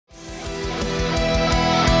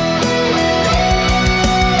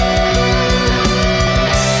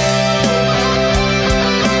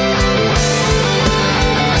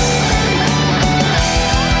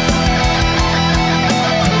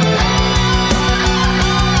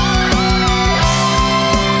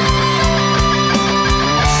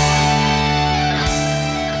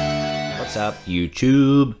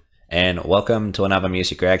YouTube, and welcome to another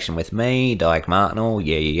music reaction with me, Dyke Martinell.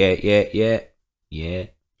 Yeah.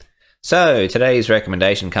 So today's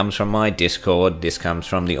recommendation comes from my Discord. This comes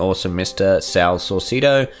from the awesome Mr. Sal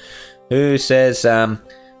Saucedo, who says,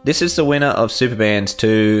 this is the winner of Superband's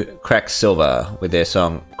 2 CraXilver with their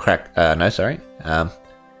song CraXilver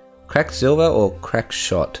or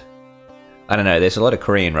CrackShot. I don't know, there's a lot of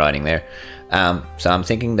Korean writing there. So I'm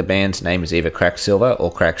thinking the band's name is either CraXilver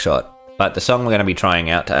or CrackShot. But the song we're going to be trying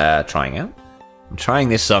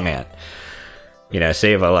this song out. You know,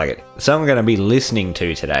 see if I like it. The song we're going to be listening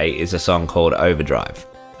to today is a song called Overdrive.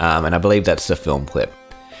 And I believe that's the film clip,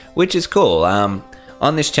 which is cool.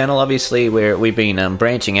 On this channel, obviously, we've been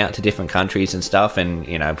branching out to different countries and stuff, and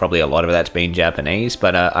you know, probably a lot of that's been Japanese.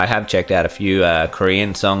 But I have checked out a few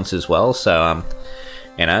Korean songs as well. So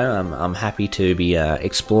you know, I'm happy to be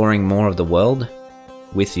exploring more of the world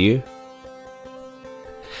with you.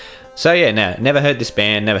 So yeah, no, never heard this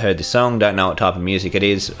band, never heard this song, don't know what type of music it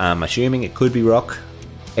is. I'm assuming it could be rock,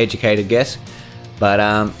 educated guess. But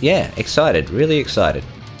yeah, excited, really excited.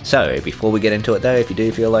 So before we get into it though, if you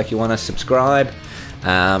do feel like you want to subscribe,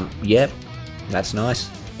 yep, that's nice.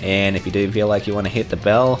 And if you do feel like you want to hit the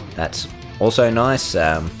bell, that's also nice.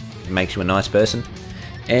 It makes you a nice person.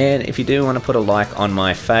 And if you do want to put a like on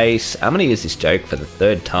my face, I'm going to use this joke for the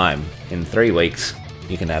 3rd time in 3 weeks.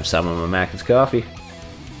 You can have some of my Macca's coffee.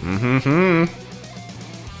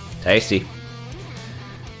 Tasty.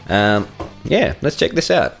 Yeah, let's check this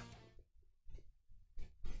out.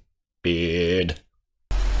 Beard.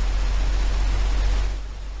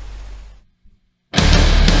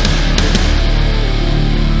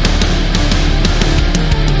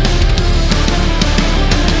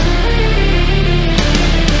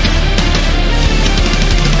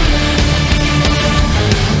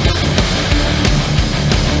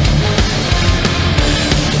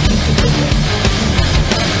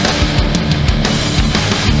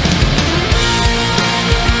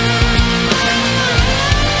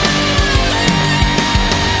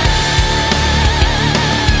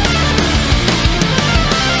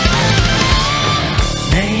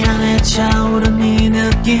 차오른 이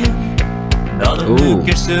느낌 너도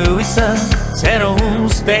느낄 수 있어 새로운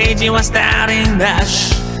스테이지와 starting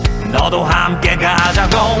dash 너도 함께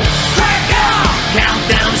가자고 Crack up!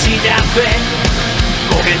 Countdown 시작돼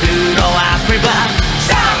고개 들어 앞을 봐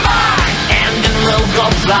Starlight! Engine will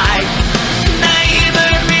go fly 나 힘을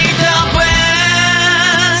믿어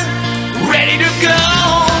Ready to go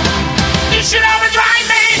You should overdrive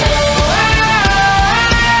me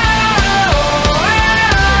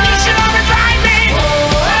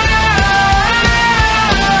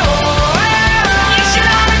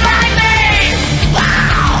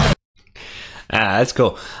That's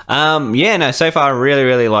cool. Yeah, no, so far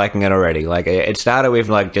really liking it already. Like, it started with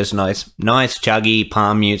like just nice chuggy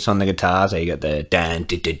palm mutes on the guitar, so you got the dan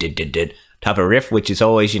type of riff, which is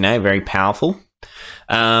always, you know, very powerful.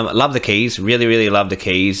 Love the keys, really love the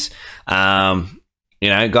keys. You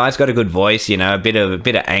know, guy's got a good voice, you know, a bit of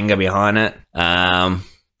anger behind it.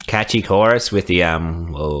 Catchy chorus with the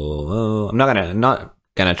whoa. I'm not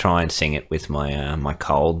gonna try and sing it with my my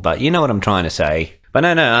cold, but you know what I'm trying to say. But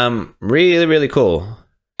no, really cool.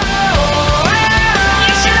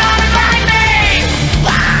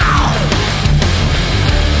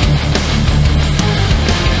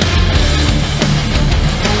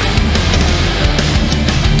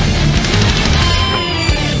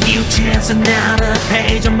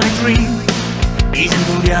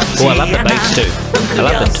 Oh, I love the bass too. I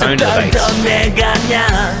love the tone of the bass.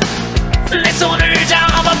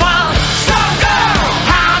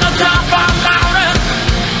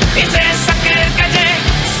 이 세상 끝까지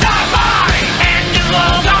Starlight Engine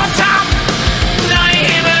will go top 너의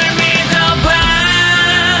힘을 믿어봐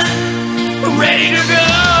Ready to go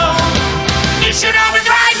You should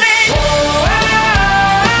overdrive me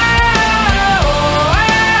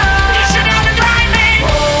You should overdrive me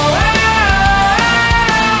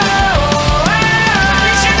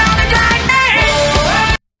You should overdrive me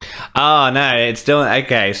Oh no, it's doing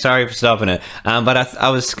okay. Sorry for stopping it. But I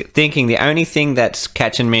was thinking the only thing that's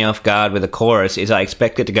catching me off guard with the chorus is I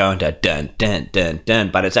expect it to go into dun dun dun dun,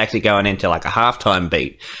 but it's actually going into like a halftime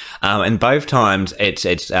beat. And both times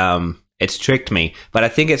it's tricked me. But I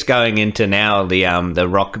think it's going into now the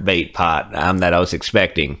rock beat part that I was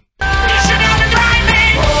expecting.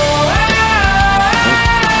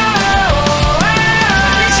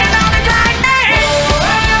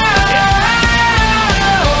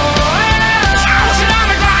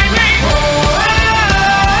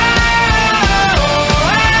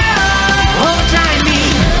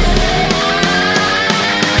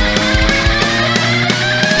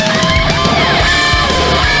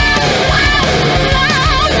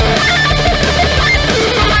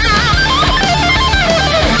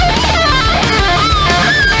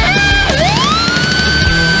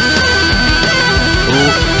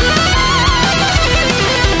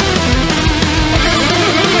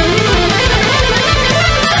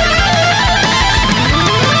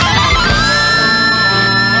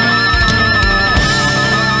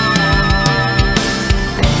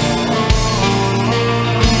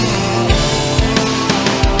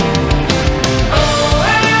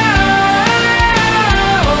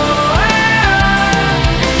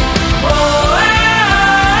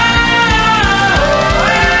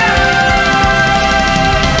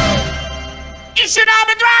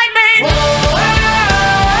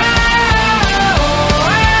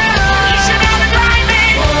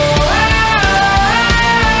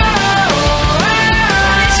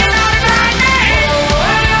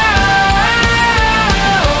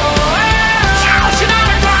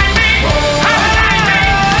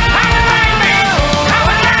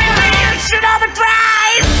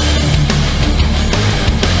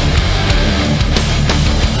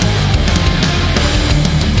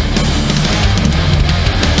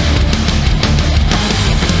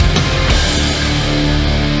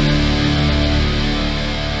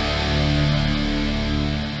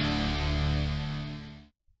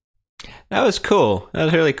 That was cool. That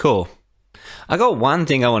was really cool. I got one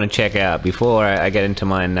thing I want to check out before I get into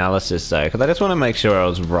my analysis, though, because I just want to make sure I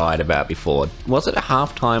was right about before. Was it a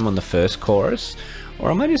halftime on the first chorus,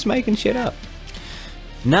 or am I just making shit up?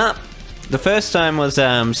 Nah, the first time was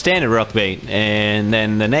standard rock beat, and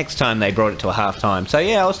then the next time they brought it to a halftime. So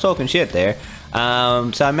yeah, I was talking shit there.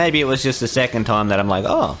 So maybe it was just the second time that I'm like,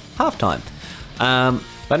 oh, halftime.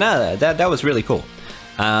 But no, that was really cool.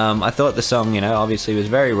 I thought the song, you know, obviously was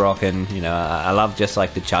very rockin'. You know, I love just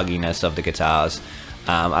like the chugginess of the guitars.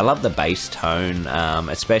 I love the bass tone,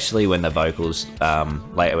 especially when the vocals,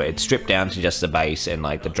 like it stripped down to just the bass and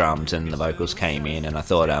like the drums and the vocals came in. And I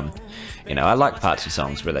thought, you know, I like parts of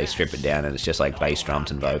songs where they strip it down and it's just like bass,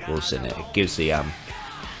 drums, and vocals, and it gives the,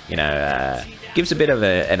 you know, gives a bit of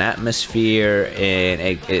an atmosphere, and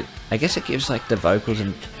I guess it gives like the vocals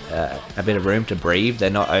and a bit of room to breathe. They're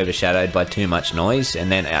not overshadowed by too much noise.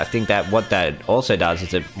 And then I think that what that also does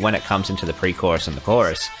is that when it comes into the pre-chorus and the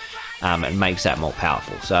chorus, it makes that more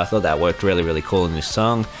powerful. So I thought that worked really, really cool in this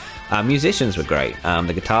song. Musicians were great.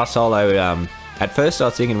 The guitar solo, at first I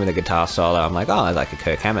was thinking with a guitar solo, I'm like, oh, I like a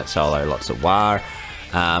Kirk Hammett solo, lots of wah.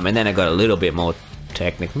 And then it got a little bit more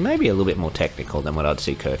technical, maybe a little bit more technical than what I'd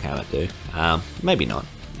see Kirk Hammett do. Maybe not.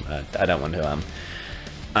 I don't want to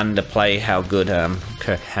underplay how good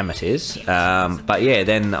Kirk Hammett is. But yeah,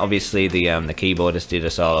 then obviously the keyboardist did a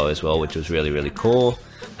solo as well, which was really, really cool.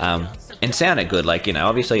 And sounded good. Like, you know,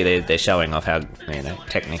 obviously they're showing off how, you know,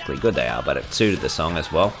 technically good they are, but it suited the song as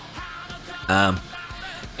well.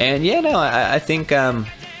 And yeah, no, I think that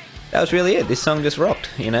was really it. This song just rocked.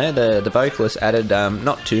 You know, the vocalist added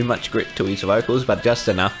not too much grit to his vocals, but just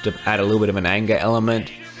enough to add a little bit of an anger element.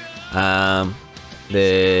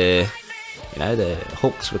 The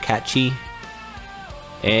hooks were catchy,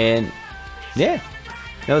 and yeah,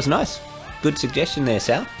 that was nice. Good suggestion there,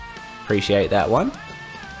 Sal. Appreciate that one.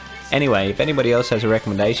 Anyway, if anybody else has a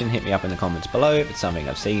recommendation, hit me up in the comments below. If it's something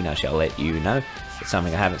I've seen, I shall let you know. If it's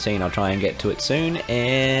something I haven't seen, I'll try and get to it soon.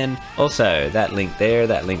 And also, that link there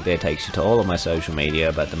takes you to all of my social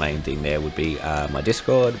media, but the main thing there would be my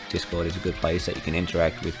Discord. Discord is a good place that you can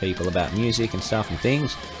interact with people about music and stuff and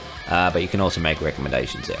things, but you can also make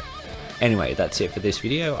recommendations there. Anyway, that's it for this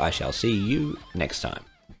video. I shall see you next time.